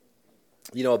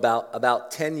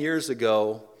About 10 years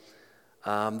ago,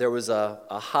 there was a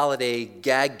holiday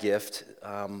gag gift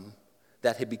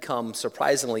that had become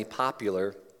surprisingly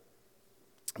popular.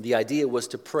 The idea was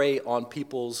to prey on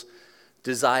people's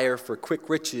desire for quick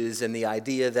riches and the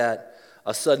idea that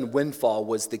a sudden windfall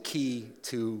was the key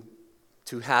to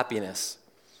happiness.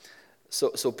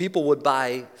 So people would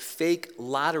buy fake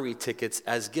lottery tickets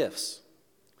as gifts,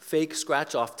 fake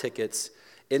scratch-off tickets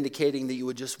indicating that you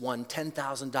had just won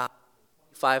 $10,000,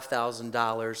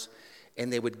 $5,000,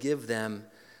 and they would give them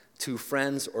to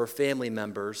friends or family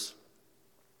members,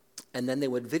 and then they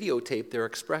would videotape their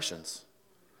expressions.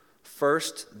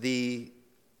 First, the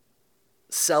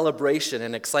celebration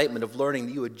and excitement of learning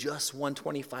that you had just won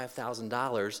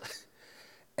 $25,000,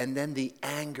 and then the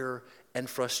anger and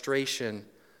frustration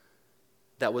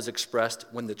that was expressed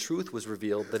when the truth was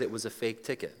revealed that it was a fake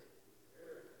ticket.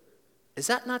 Is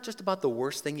that not just about the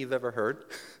worst thing you've ever heard?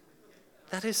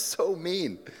 That is so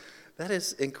mean. That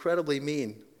is incredibly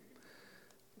mean.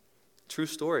 True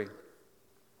story.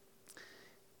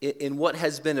 In what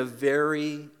has been a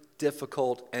very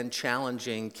difficult and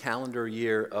challenging calendar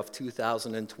year of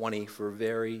 2020 for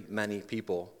very many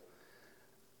people,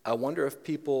 I wonder if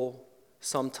people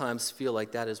sometimes feel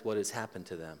like that is what has happened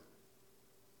to them.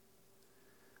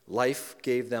 Life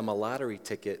gave them a lottery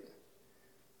ticket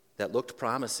that looked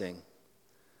promising,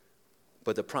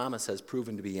 but the promise has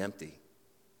proven to be empty.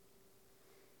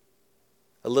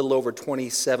 A little over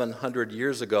 2,700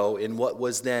 years ago, in what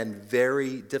was then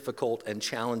very difficult and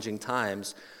challenging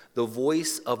times, the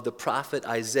voice of the prophet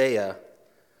Isaiah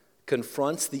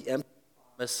confronts the empty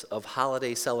promise of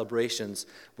holiday celebrations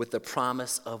with the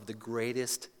promise of the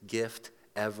greatest gift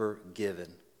ever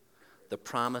given, the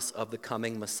promise of the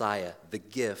coming Messiah, the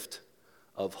gift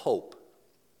of hope.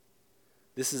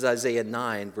 This is Isaiah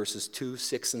 9, verses 2,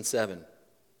 6, and 7.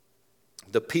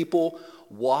 The people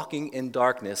walking in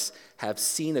darkness have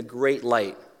seen a great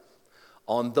light.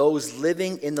 On those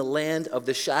living in the land of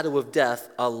the shadow of death,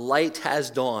 a light has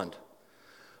dawned.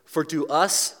 For to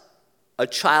us a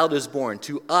child is born,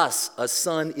 to us a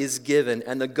son is given,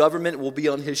 and the government will be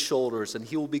on his shoulders, and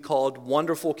he will be called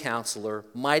Wonderful Counselor,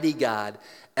 Mighty God,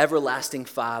 Everlasting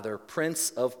Father, Prince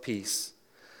of Peace.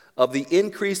 Of the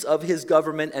increase of his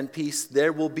government and peace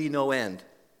there will be no end.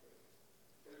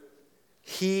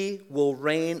 He will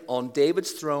reign on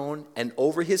David's throne and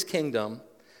over his kingdom,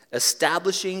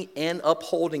 establishing and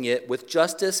upholding it with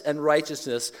justice and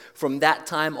righteousness from that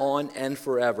time on and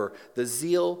forever. The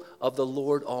zeal of the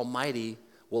Lord Almighty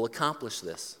will accomplish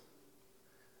this.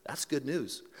 That's good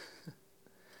news.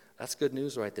 That's good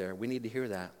news right there. We need to hear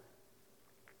that.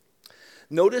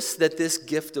 Notice that this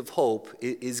gift of hope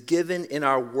is given in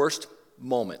our worst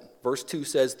moment. Verse 2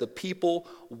 says, the people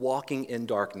walking in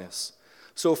darkness.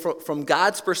 So from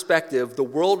God's perspective, the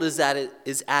world is at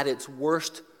its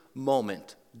worst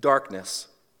moment, darkness.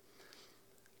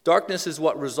 Darkness is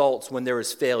what results when there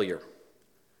is failure,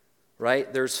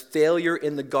 right? There's failure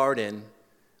in the garden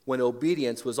when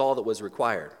obedience was all that was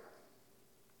required.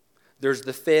 There's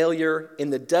the failure in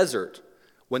the desert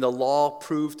when the law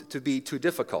proved to be too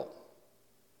difficult.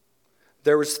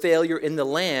 There was failure in the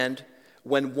land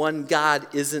when one God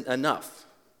isn't enough.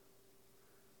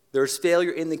 There's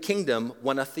failure in the kingdom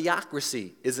when a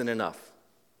theocracy isn't enough.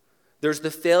 There's the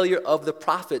failure of the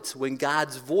prophets when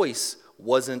God's voice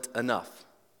wasn't enough.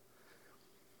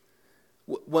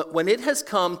 When it has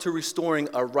come to restoring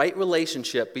a right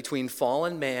relationship between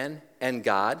fallen man and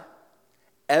God,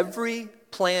 every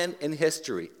plan in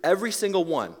history, every single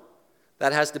one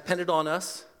that has depended on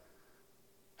us,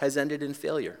 has ended in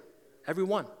failure. Every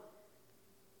one.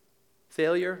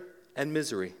 Failure and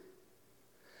misery.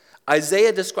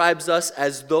 Isaiah describes us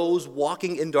as those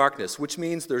walking in darkness, which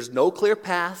means there's no clear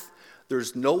path,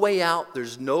 there's no way out,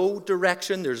 there's no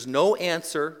direction, there's no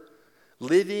answer.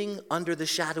 Living under the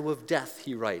shadow of death,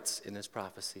 he writes in his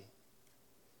prophecy.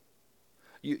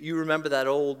 You remember that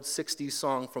old 60s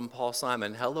song from Paul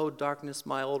Simon, "Hello, darkness,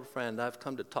 my old friend, I've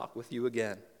come to talk with you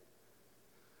again."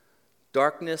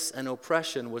 Darkness and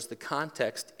oppression was the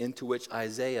context into which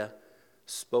Isaiah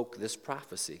spoke this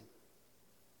prophecy.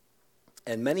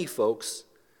 And many folks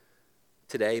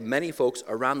today, many folks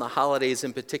around the holidays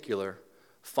in particular,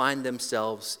 find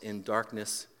themselves in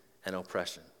darkness and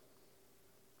oppression.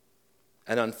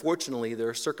 And unfortunately,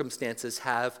 their circumstances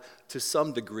have, to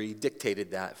some degree, dictated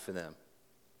that for them.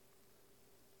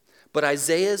 But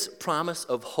Isaiah's promise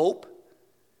of hope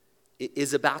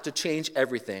is about to change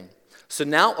everything. So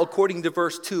now, according to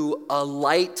verse 2, a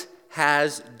light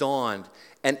has dawned.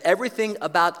 And everything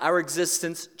about our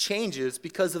existence changes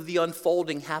because of the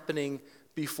unfolding happening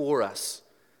before us.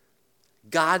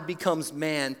 God becomes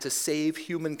man to save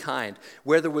humankind.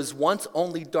 Where there was once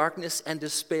only darkness and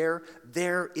despair,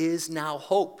 there is now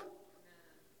hope.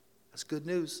 That's good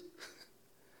news.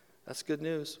 That's good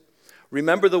news.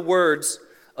 Remember the words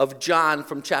of John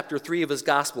from chapter 3 of his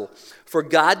gospel. For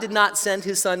God did not send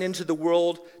his Son into the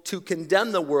world to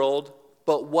condemn the world,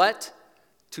 but what?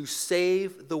 To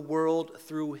save the world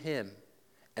through him.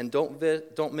 And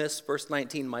don't miss verse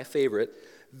 19, my favorite.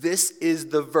 This is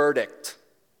the verdict.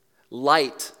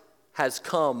 Light has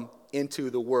come into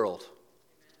the world.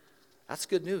 That's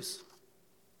good news.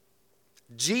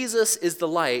 Jesus is the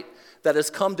light that has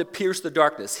come to pierce the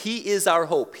darkness. He is our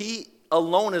hope. He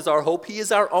alone is our hope. He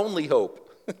is our only hope.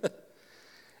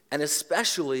 And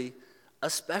especially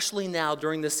now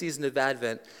during the season of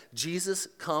Advent, Jesus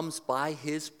comes by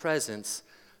his presence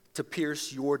to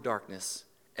pierce your darkness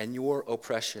and your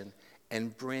oppression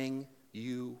and bring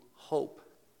you hope.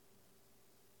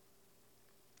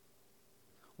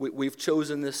 We've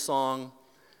chosen this song,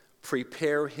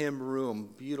 Prepare Him Room.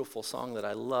 Beautiful song that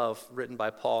I love, written by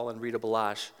Paul and Rita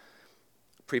Balash.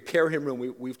 Prepare Him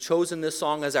Room. We've chosen this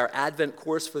song as our Advent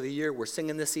course for the year. We're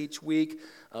singing this each week.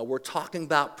 We're talking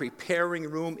about preparing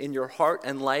room in your heart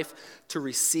and life to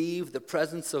receive the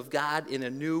presence of God in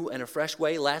a new and a fresh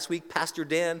way. Last week, Pastor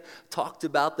Dan talked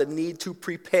about the need to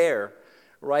prepare,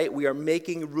 right? We are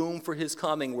making room for his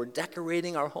coming. We're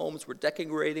decorating our homes. We're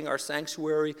decorating our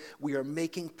sanctuary. We are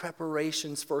making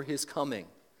preparations for his coming.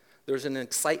 There's an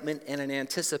excitement and an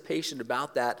anticipation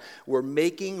about that. We're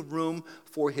making room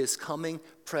for his coming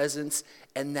presence,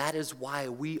 and that is why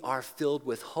we are filled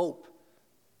with hope.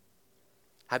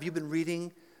 Have you been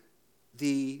reading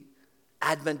the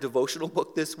Advent devotional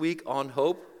book this week on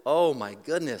hope? Oh my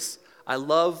goodness. I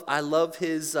love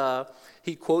his,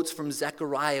 he quotes from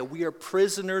Zechariah, we are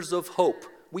prisoners of hope.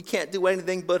 We can't do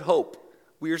anything but hope.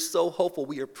 We are so hopeful.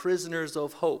 We are prisoners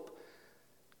of hope.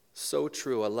 So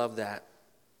true. I love that.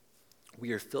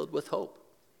 We are filled with hope.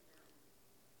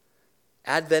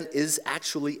 Advent is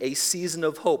actually a season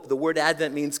of hope. The word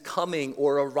Advent means coming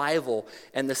or arrival,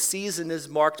 and the season is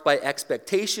marked by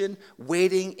expectation,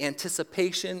 waiting,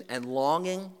 anticipation, and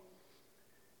longing.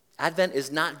 Advent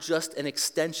is not just an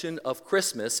extension of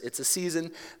Christmas. It's a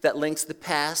season that links the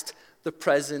past, the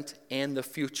present, and the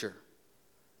future.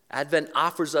 Advent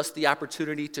offers us the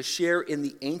opportunity to share in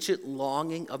the ancient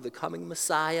longing of the coming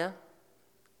Messiah.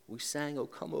 We sang, O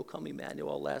come,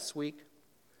 Emmanuel, last week.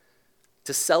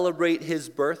 To celebrate his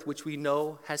birth, which we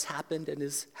know has happened and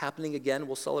is happening again.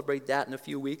 We'll celebrate that in a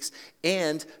few weeks.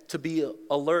 And to be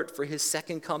alert for his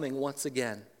second coming once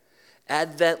again.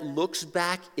 Advent looks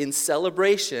back in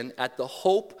celebration at the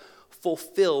hope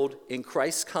fulfilled in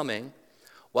Christ's coming,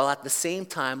 while at the same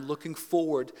time looking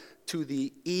forward to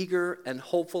the eager and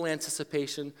hopeful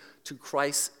anticipation to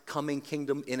Christ's coming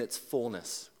kingdom in its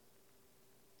fullness.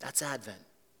 That's Advent.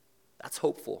 That's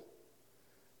hopeful.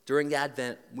 During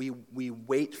Advent, we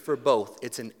wait for both.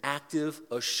 It's an active,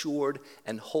 assured,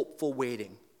 and hopeful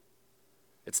waiting.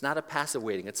 It's not a passive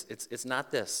waiting. It's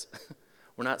not this.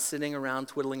 We're not sitting around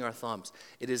twiddling our thumbs.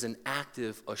 It is an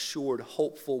active, assured,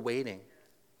 hopeful waiting.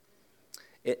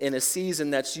 In a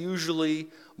season that's usually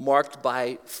marked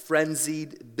by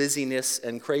frenzied busyness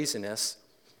and craziness,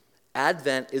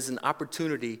 Advent is an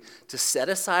opportunity to set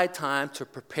aside time to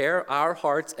prepare our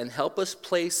hearts and help us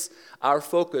place our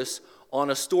focus on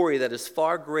a story that is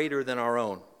far greater than our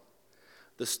own.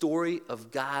 The story of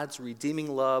God's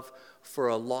redeeming love for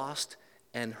a lost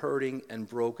and hurting and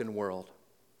broken world.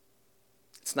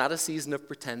 It's not a season of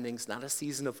pretending. It's not a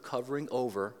season of covering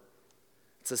over.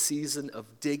 It's a season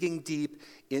of digging deep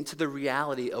into the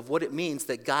reality of what it means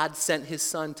that God sent his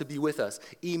Son to be with us.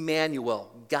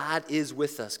 Emmanuel, God is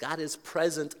with us. God is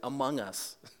present among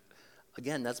us.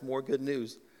 Again, that's more good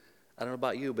news. I don't know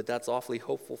about you, but that's awfully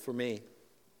hopeful for me.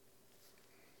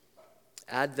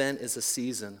 Advent is a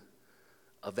season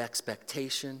of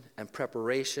expectation and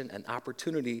preparation and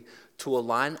opportunity to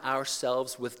align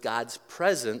ourselves with God's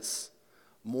presence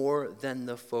more than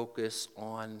the focus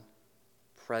on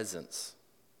presence.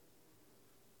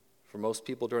 For most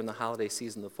people during the holiday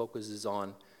season, the focus is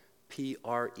on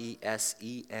presents,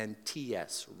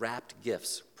 wrapped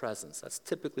gifts, presents. That's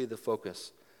typically the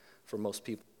focus for most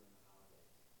people.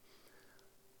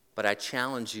 But I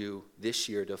challenge you this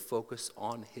year to focus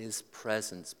on his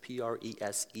presence,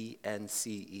 presence.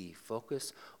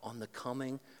 Focus on the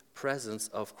coming presence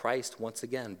of Christ once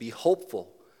again. Be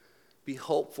hopeful. Be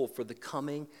hopeful for the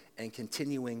coming and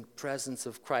continuing presence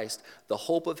of Christ. The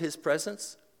hope of his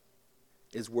presence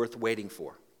is worth waiting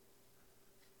for.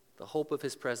 The hope of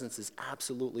his presence is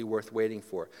absolutely worth waiting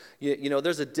for. You know,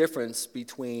 there's a difference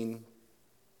between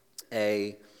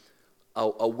a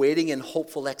a waiting in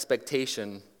hopeful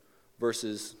expectation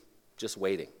versus just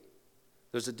waiting.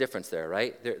 There's a difference there,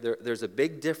 right? There's a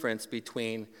big difference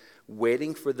between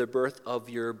waiting for the birth of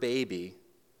your baby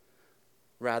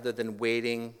rather than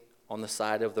waiting on the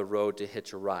side of the road to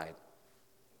hitch a ride.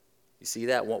 You see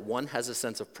that? One has a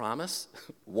sense of promise,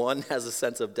 one has a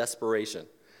sense of desperation.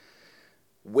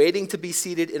 Waiting to be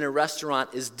seated in a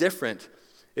restaurant is different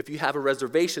if you have a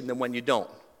reservation than when you don't.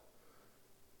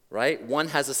 Right? One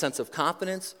has a sense of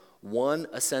confidence, one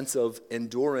a sense of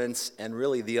endurance, and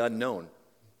really the unknown.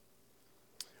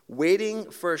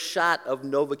 Waiting for a shot of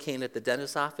Novocaine at the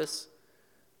dentist's office,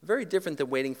 very different than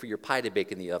waiting for your pie to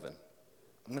bake in the oven.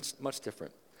 Much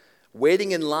different.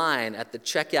 Waiting in line at the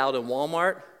checkout in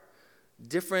Walmart,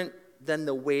 different than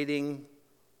the waiting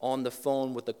on the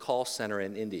phone with the call center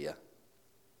in India.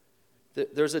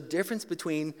 There's a difference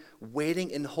between waiting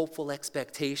in hopeful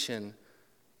expectation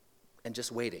and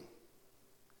just waiting.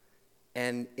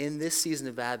 And in this season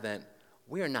of Advent,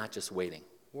 we are not just waiting.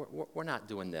 We're not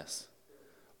doing this.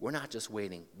 We're not just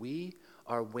waiting. We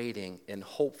are waiting in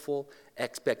hopeful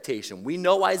expectation. We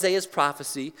know Isaiah's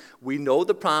prophecy. We know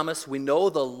the promise. We know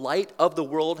the light of the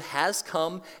world has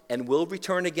come and will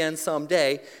return again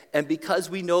someday. And because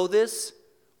we know this,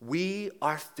 we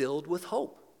are filled with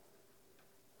hope.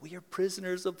 We are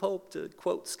prisoners of hope, to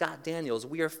quote Scott Daniels.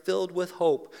 We are filled with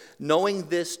hope. Knowing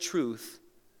this truth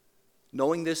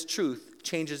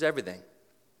changes everything.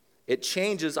 It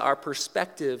changes our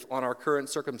perspective on our current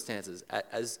circumstances.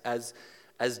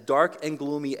 As dark and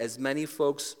gloomy as many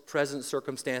folks' present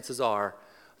circumstances are,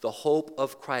 the hope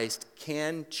of Christ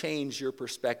can change your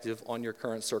perspective on your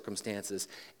current circumstances,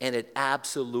 and it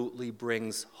absolutely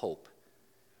brings hope.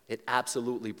 It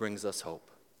absolutely brings us hope.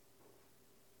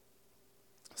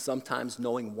 Sometimes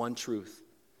knowing one truth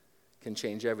can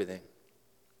change everything.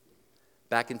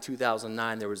 Back in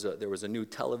 2009, there was a new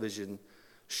television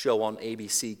show on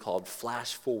ABC called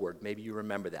Flash Forward. Maybe you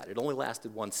remember that. It only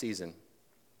lasted one season.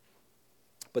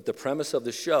 But the premise of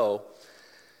the show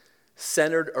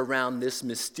centered around this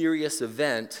mysterious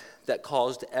event that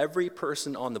caused every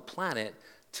person on the planet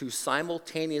to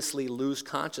simultaneously lose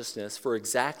consciousness for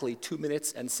exactly 2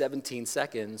 minutes and 17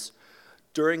 seconds,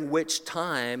 during which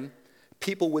time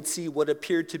people would see what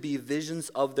appeared to be visions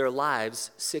of their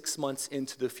lives 6 months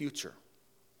into the future.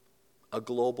 A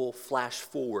global flash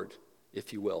forward,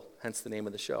 if you will, hence the name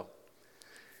of the show.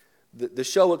 The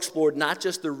show explored not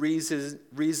just the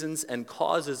reasons and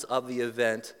causes of the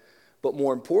event, but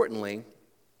more importantly,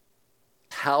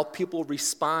 how people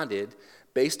responded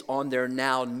based on their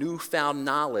now newfound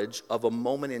knowledge of a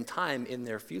moment in time in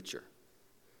their future.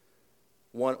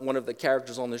 One of the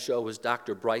characters on the show was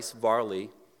Dr. Bryce Varley.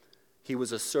 He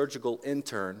was a surgical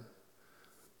intern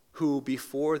who,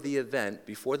 before the event,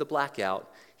 before the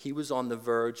blackout, he was on the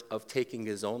verge of taking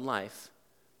his own life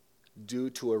due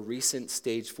to a recent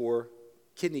stage 4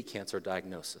 kidney cancer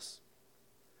diagnosis.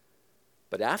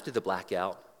 But after the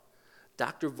blackout,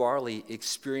 Dr. Varley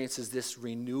experiences this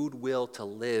renewed will to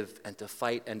live and to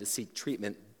fight and to seek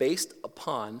treatment based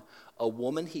upon a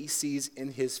woman he sees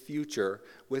in his future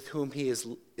with whom he is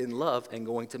in love and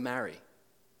going to marry.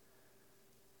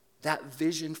 That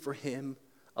vision for him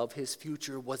of his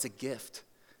future was a gift.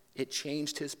 It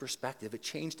changed his perspective. It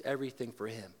changed everything for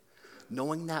him.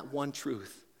 Knowing that one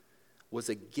truth was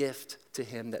a gift to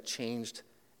him that changed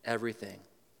everything.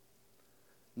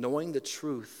 Knowing the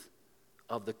truth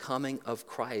of the coming of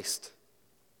Christ,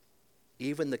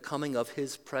 even the coming of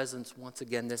his presence once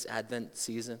again this Advent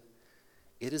season,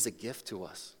 it is a gift to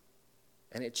us,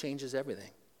 and it changes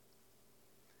everything.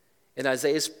 In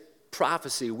Isaiah's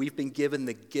prophecy, we've been given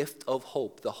the gift of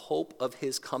hope, the hope of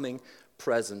his coming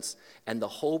presence, and the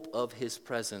hope of his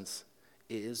presence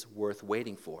is worth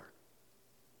waiting for.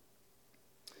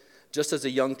 Just as a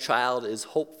young child is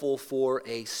hopeful for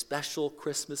a special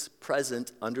Christmas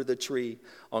present under the tree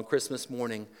on Christmas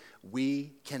morning,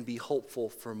 we can be hopeful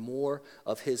for more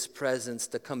of his presence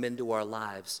to come into our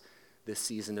lives this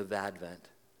season of Advent.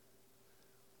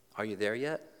 Are you there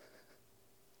yet?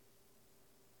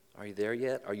 Are you there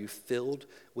yet? Are you filled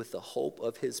with the hope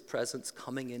of his presence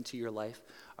coming into your life?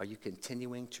 Are you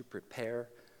continuing to prepare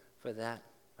for that?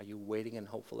 Are you waiting in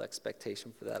hopeful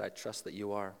expectation for that? I trust that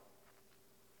you are.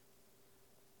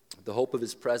 The hope of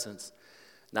his presence,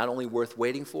 not only worth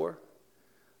waiting for,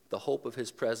 the hope of his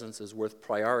presence is worth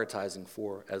prioritizing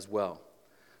for as well.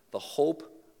 The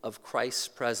hope of Christ's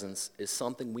presence is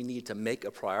something we need to make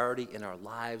a priority in our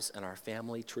lives and our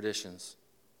family traditions.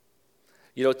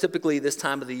 You know, typically this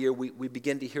time of the year, we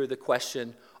begin to hear the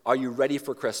question, are you ready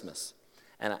for Christmas?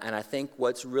 And I think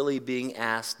what's really being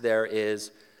asked there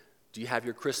is, do you have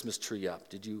your Christmas tree up?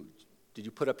 Did you Did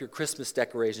you put up your Christmas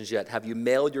decorations yet? Have you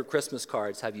mailed your Christmas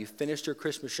cards? Have you finished your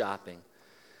Christmas shopping?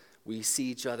 We see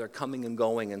each other coming and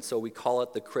going, and so we call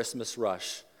it the Christmas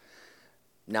rush.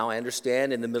 Now, I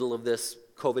understand in the middle of this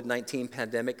COVID-19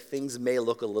 pandemic, things may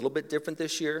look a little bit different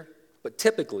this year, but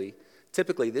typically,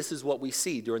 this is what we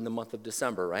see during the month of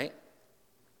December, right?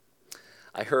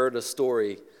 I heard a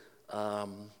story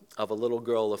of a little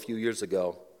girl a few years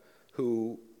ago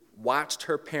who watched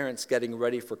her parents getting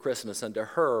ready for Christmas, and to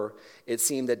her, it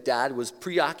seemed that dad was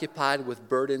preoccupied with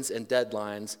burdens and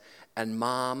deadlines, and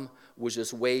mom was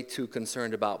just way too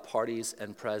concerned about parties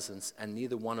and presents, and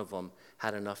neither one of them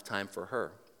had enough time for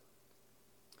her.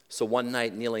 So one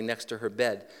night, kneeling next to her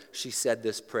bed, she said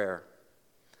this prayer: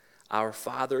 "Our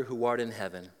Father who art in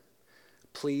heaven,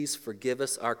 please forgive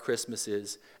us our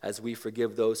Christmases as we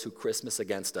forgive those who Christmas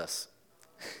against us."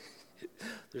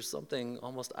 There's something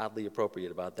almost oddly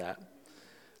appropriate about that.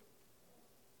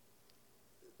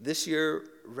 This year,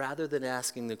 rather than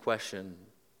asking the question,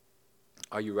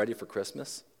 "Are you ready for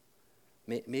Christmas?"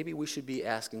 maybe we should be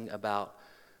asking about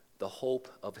the hope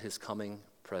of his coming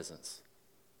presence.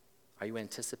 Are you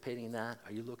anticipating that?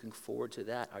 Are you looking forward to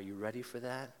that? Are you ready for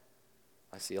that?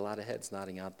 I see a lot of heads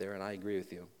nodding out there, and I agree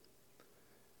with you.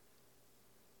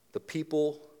 The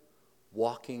people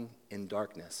walking in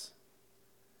darkness,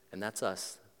 and that's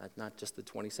us. That's not just the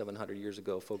 2,700 years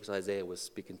ago folks Isaiah was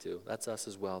speaking to. That's us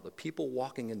as well. The people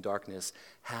walking in darkness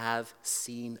have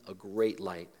seen a great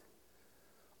light.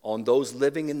 On those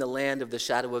living in the land of the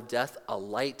shadow of death, a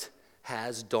light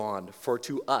has dawned. For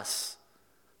to us,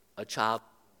 a child,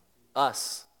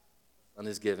 us, son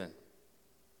is given.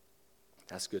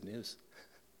 That's good news.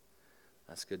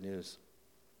 That's good news.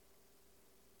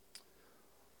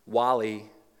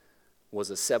 Wally was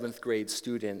a 7th grade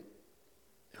student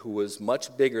who was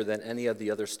much bigger than any of the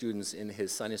other students in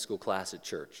his Sunday school class at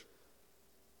church.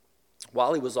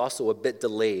 Wally was also a bit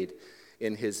delayed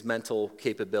in his mental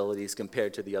capabilities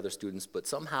compared to the other students, but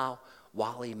somehow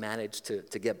Wally managed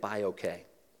to get by okay.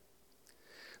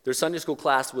 Their Sunday school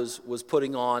class was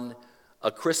putting on a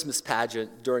Christmas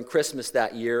pageant during Christmas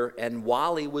that year, and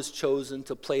Wally was chosen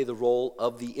to play the role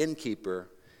of the innkeeper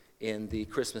in the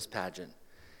Christmas pageant.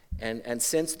 And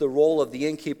since the role of the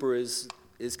innkeeper is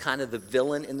kind of the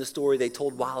villain in the story, they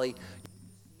told Wally, "You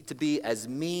need to be as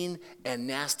mean and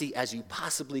nasty as you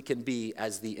possibly can be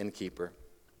as the innkeeper."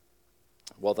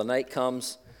 Well, the night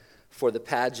comes for the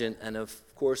pageant, and of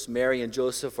course, Mary and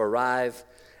Joseph arrive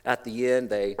at the inn.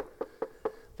 They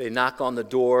knock on the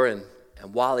door, and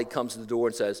Wally comes to the door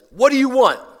and says, "What do you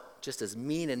want?" Just as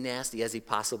mean and nasty as he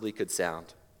possibly could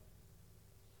sound.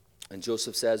 And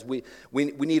Joseph says, we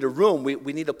need a room.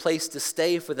 We need a place to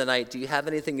stay for the night. Do you have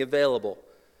anything available?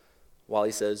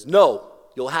 Wally says, "No,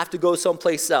 you'll have to go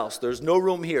someplace else. There's no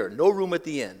room here, no room at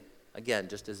the inn." Again,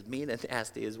 just as mean and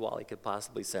nasty as Wally could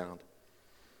possibly sound.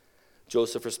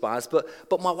 Joseph responds,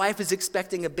 but my wife is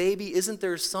expecting a baby. Isn't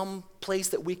there some place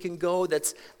that we can go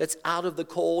that's out of the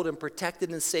cold and protected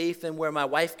and safe and where my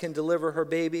wife can deliver her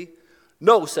baby?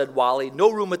 "No," said Wally,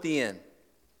 "no room at the inn."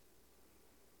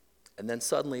 And then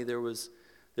suddenly there was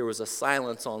a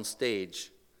silence on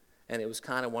stage, and it was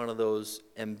kind of one of those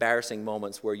embarrassing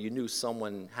moments where you knew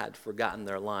someone had forgotten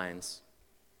their lines.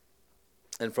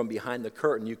 And from behind the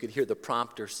curtain, you could hear the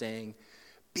prompter saying,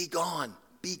 "Be gone,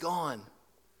 be gone."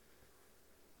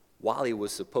 Wally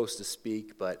was supposed to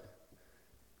speak, but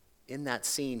in that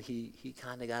scene, he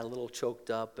kind of got a little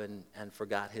choked up and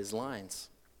forgot his lines.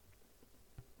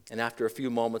 And after a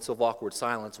few moments of awkward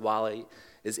silence, Wally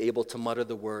is able to mutter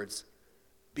the words,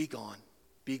 "Be gone,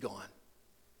 be gone."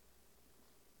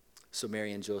 So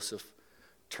Mary and Joseph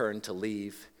turn to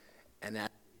leave, and as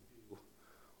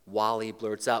Wally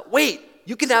blurts out, "Wait,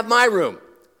 you can have my room."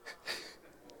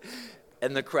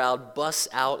 And the crowd busts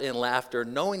out in laughter,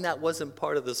 knowing that wasn't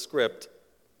part of the script.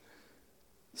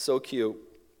 So cute.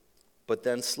 But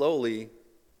then slowly,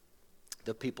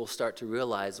 the people start to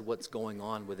realize what's going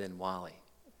on within Wally,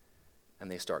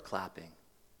 and they start clapping.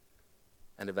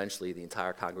 And eventually, the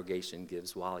entire congregation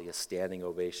gives Wally a standing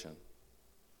ovation.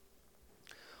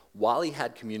 Wally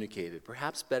had communicated,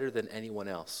 perhaps better than anyone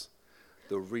else,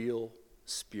 the real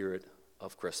spirit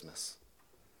of Christmas.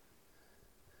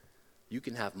 "You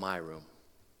can have my room,"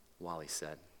 Wally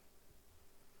said.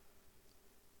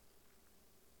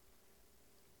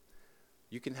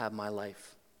 "You can have my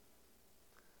life."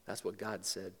 That's what God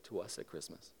said to us at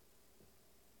Christmas.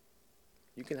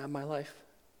 "You can have my life.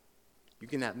 You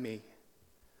can have me.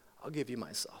 I'll give you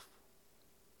myself."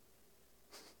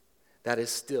 That is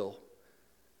still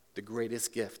the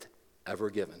greatest gift ever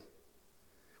given.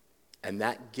 And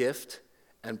that gift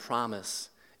and promise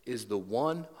is the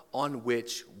one on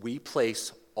which we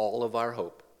place all of our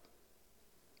hope.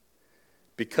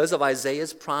 Because of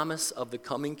Isaiah's promise of the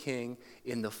coming king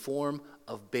in the form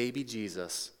of baby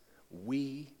Jesus,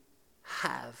 we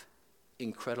have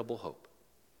incredible hope.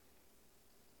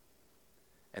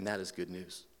 And that is good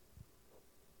news.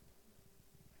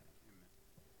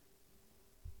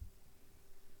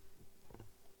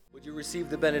 Would you receive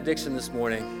the benediction this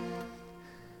morning?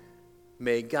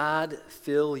 May God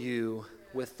fill you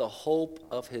with the hope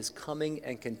of his coming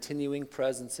and continuing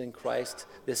presence in Christ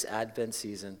this Advent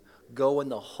season. Go in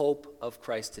the hope of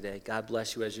Christ today. God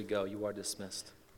bless you as you go. You are dismissed.